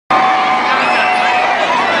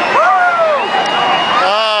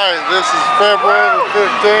February the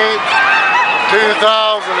 15th, 2010.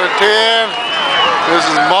 This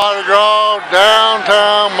is Mardi Gras,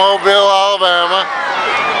 downtown Mobile, Alabama.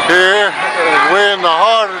 Here, we're in the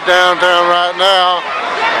heart of downtown right now.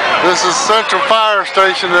 This is Central Fire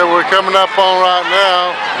Station that we're coming up on right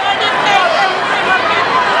now.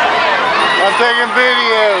 I'm taking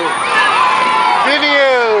video.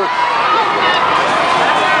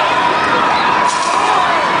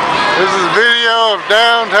 This is video of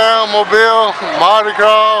downtown Mobile, Mardi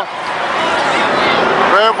Gras,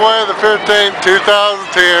 February the 15th,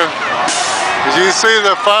 2010. As you see,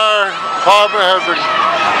 the fire department has a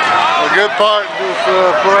good part in this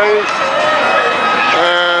parade,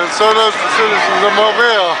 and so does the citizens of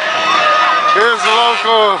Mobile. Here's the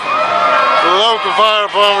local fire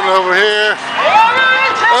department over here.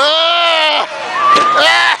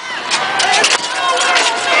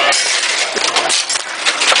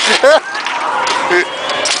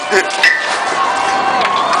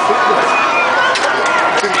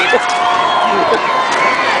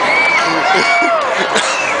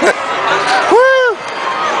 Woo!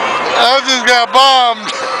 I just got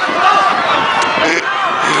bombed.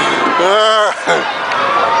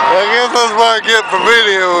 I guess that's what I get for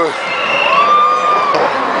video.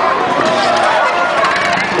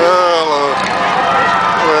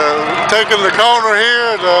 Taking the corner here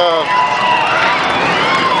at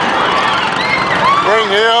Spring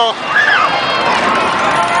Hill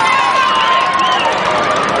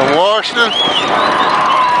in Washington.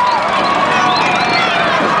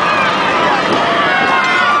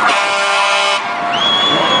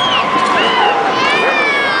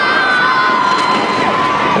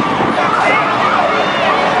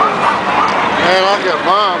 Man, I got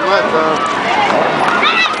bombed that time.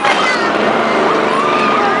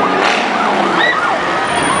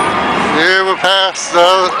 Here we're past the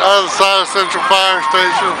other side of Central Fire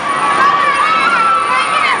Station.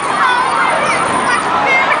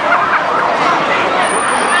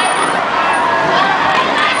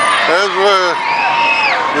 That's where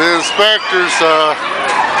the inspector's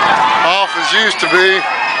office used to be.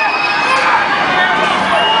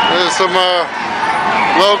 There's some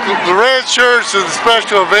the red shirts are the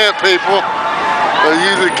special event people. They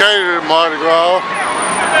usually cater to Mardi Gras.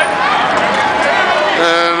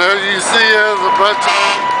 And as you see, there's a bunch of,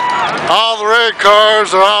 all the red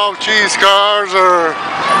cars are all cheese cars or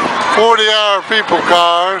 40-hour people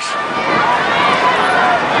cars.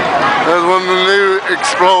 There's one of the new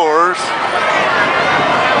Explorers.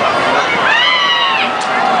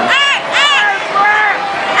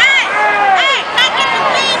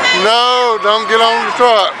 No, don't get on the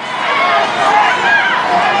truck.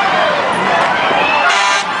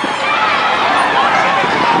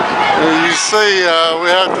 As you see, we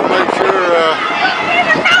have to make sure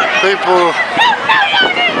people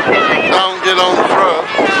don't get on the truck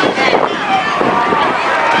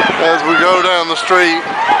as we go down the street.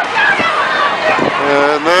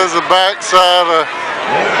 And there's the back side of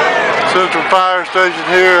Central Fire Station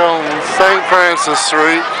here on St. Francis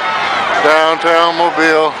Street, downtown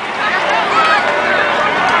Mobile.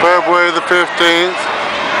 February the 15th,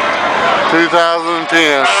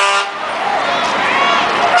 2010.